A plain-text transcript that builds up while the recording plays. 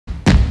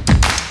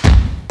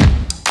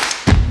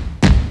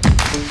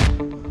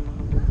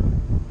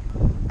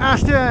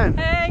Ashton!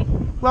 Hey!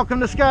 Welcome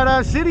to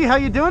Skydive City. How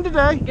you doing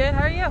today? Good,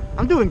 how are you?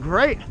 I'm doing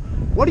great.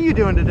 What are you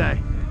doing today?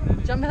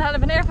 Jumping out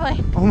of an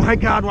airplane. Oh my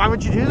God, why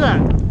would you do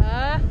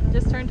that?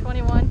 Just turned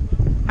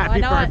 21. Happy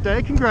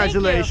birthday,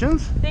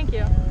 congratulations. Thank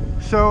you.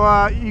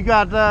 So you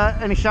got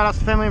any shout outs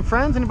to family and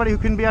friends? Anybody who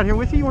couldn't be out here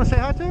with you want to say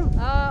hi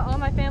to? All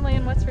my family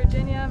in West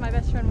Virginia, my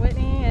best friend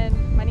Whitney,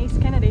 and my niece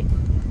Kennedy.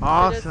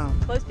 Awesome.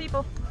 Just close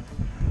people.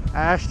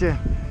 Ashton,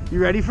 you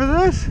ready for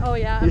this? Oh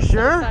yeah, You I'm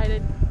sure? so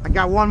excited. I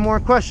got one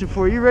more question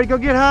for you. You ready to go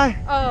get high?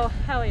 Oh,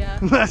 hell yeah.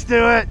 Let's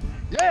do it.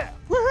 Yeah.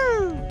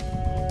 Woohoo!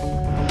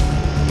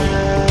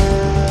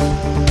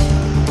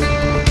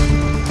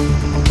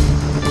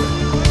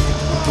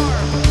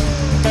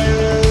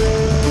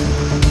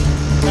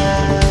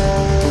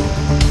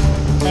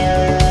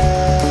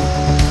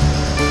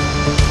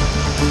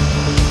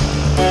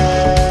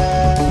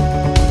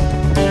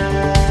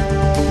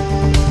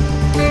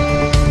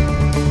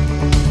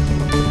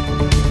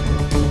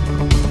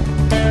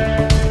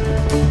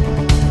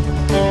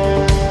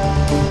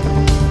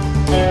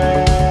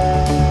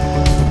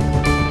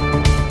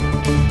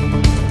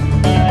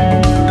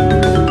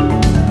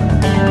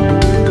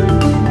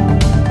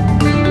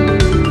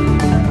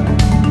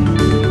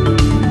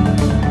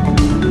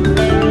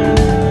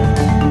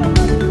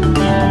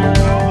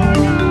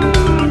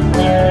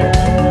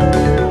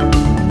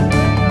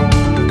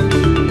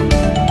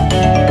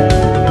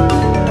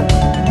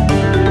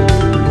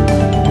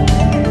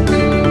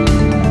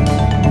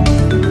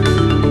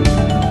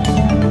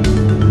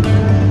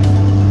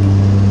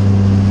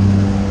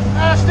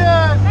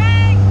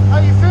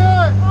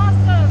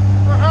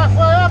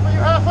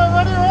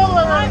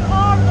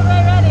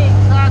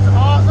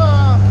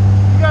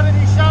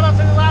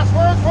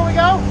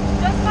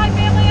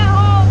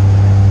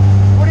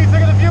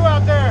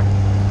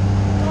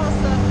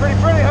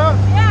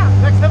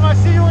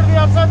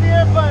 Outside the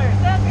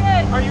airplane. That's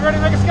good. Are you ready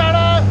to make a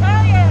skydive?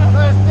 Hell yeah.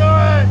 Let's do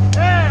it.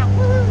 Yeah.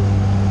 Woo.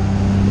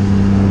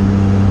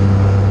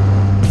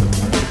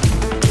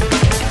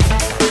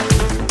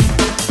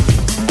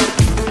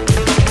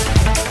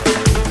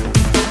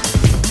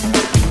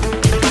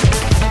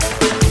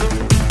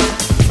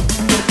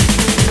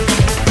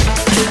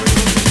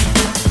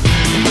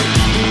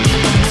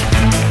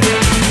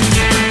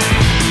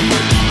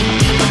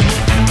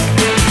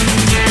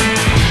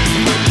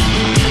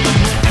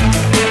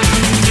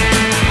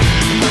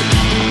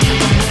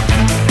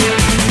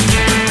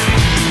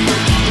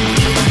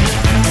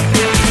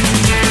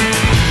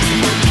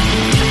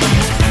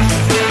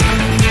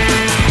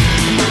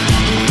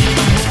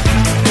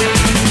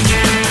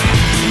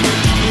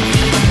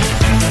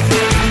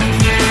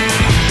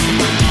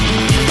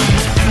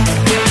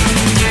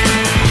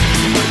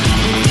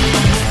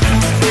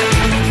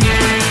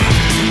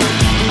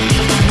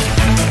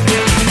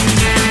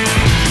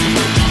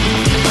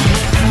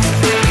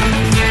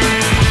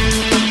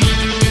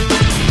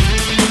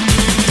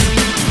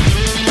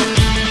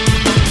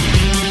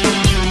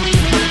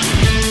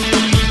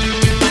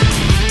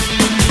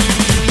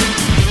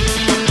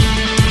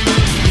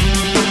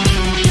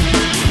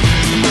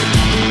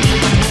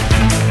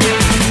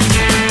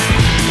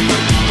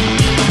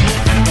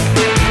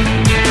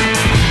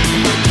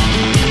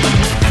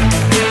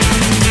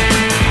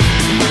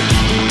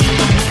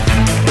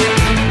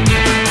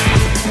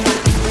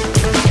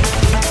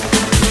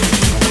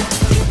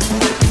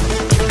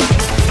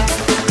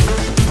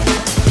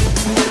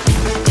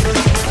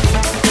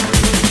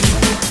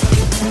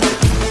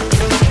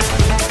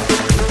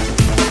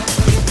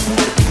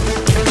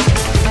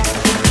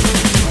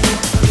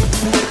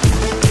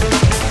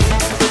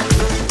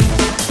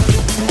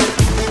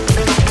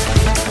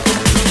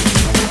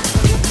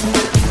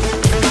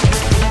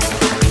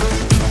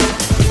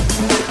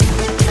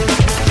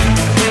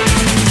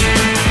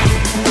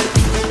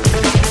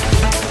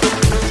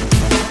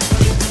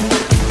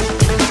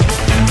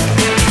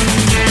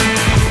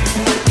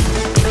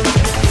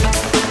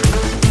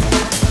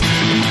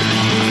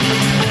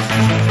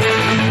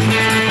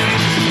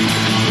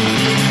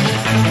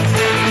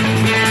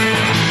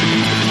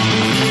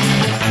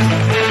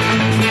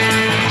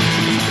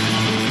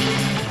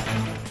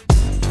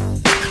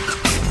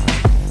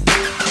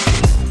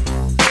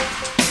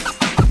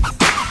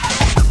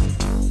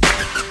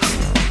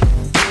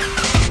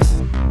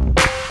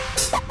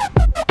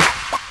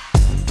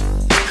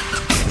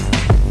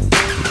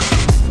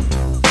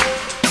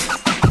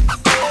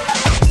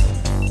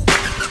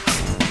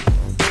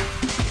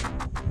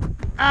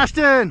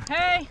 Ashton!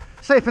 Hey!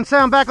 Safe and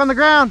sound back on the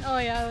ground. Oh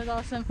yeah, it was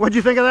awesome. What'd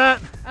you think of that?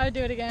 I would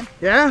do it again.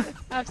 Yeah?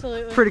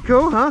 Absolutely. Pretty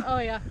cool, huh? Oh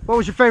yeah. What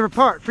was your favorite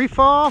part? Free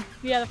fall?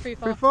 Yeah, the free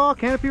fall. Free fall,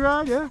 canopy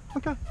ride, yeah?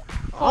 Okay.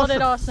 All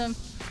did awesome.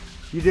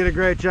 You did a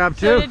great job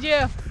too. So did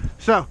you.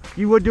 So,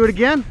 you would do it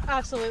again?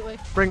 Absolutely.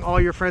 Bring all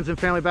your friends and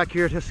family back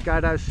here to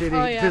Skydive City.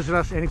 Oh, yeah. Visit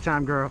us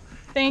anytime, girl.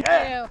 Thank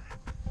Yeah. you.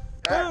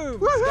 Boom!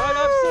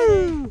 Skydive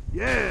City!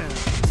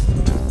 Yeah!